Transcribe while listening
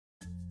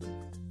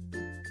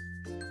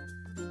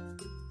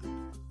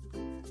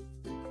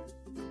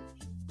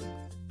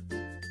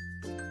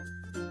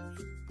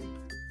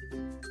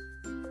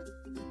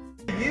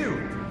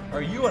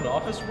are you an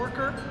office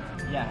worker?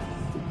 Yes.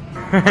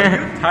 Are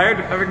you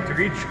tired of having to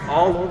reach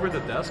all over the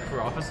desk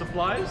for office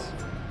supplies?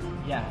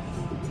 Yes.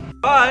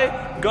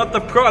 I got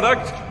the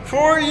product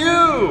for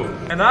you!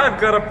 And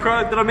I've got a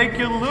product that'll make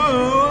you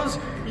lose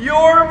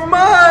your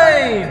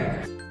mind!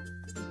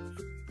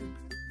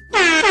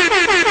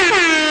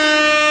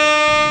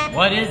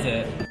 What is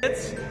it?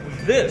 It's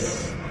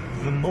this,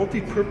 the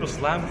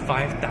multi-purpose lamp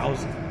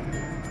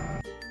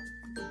 5000.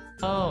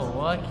 Oh,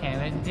 what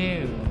can it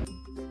do?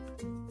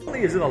 Not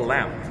only is it a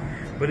lamp,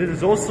 but it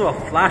is also a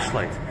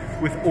flashlight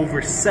with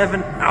over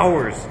 7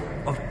 hours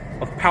of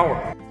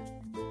power.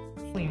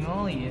 Holy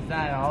moly, is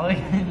that all it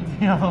can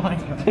do? Oh my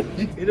god.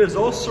 It is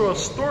also a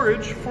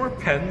storage for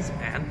pens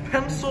and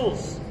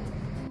pencils.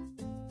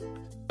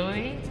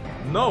 Really?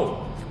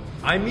 No,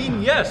 I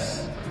mean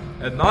yes.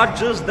 And not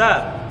just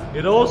that,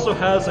 it also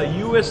has a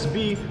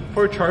USB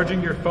for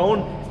charging your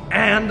phone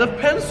and a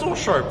pencil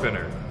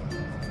sharpener.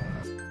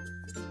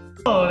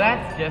 Oh,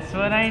 that's just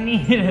what I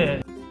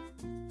needed.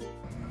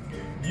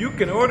 You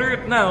can order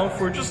it now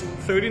for just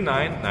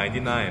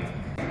 $39.99.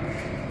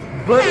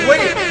 But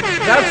wait,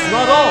 that's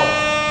not all.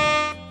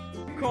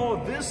 Call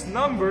this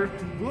number,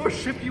 we'll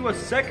ship you a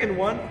second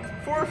one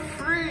for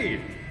free.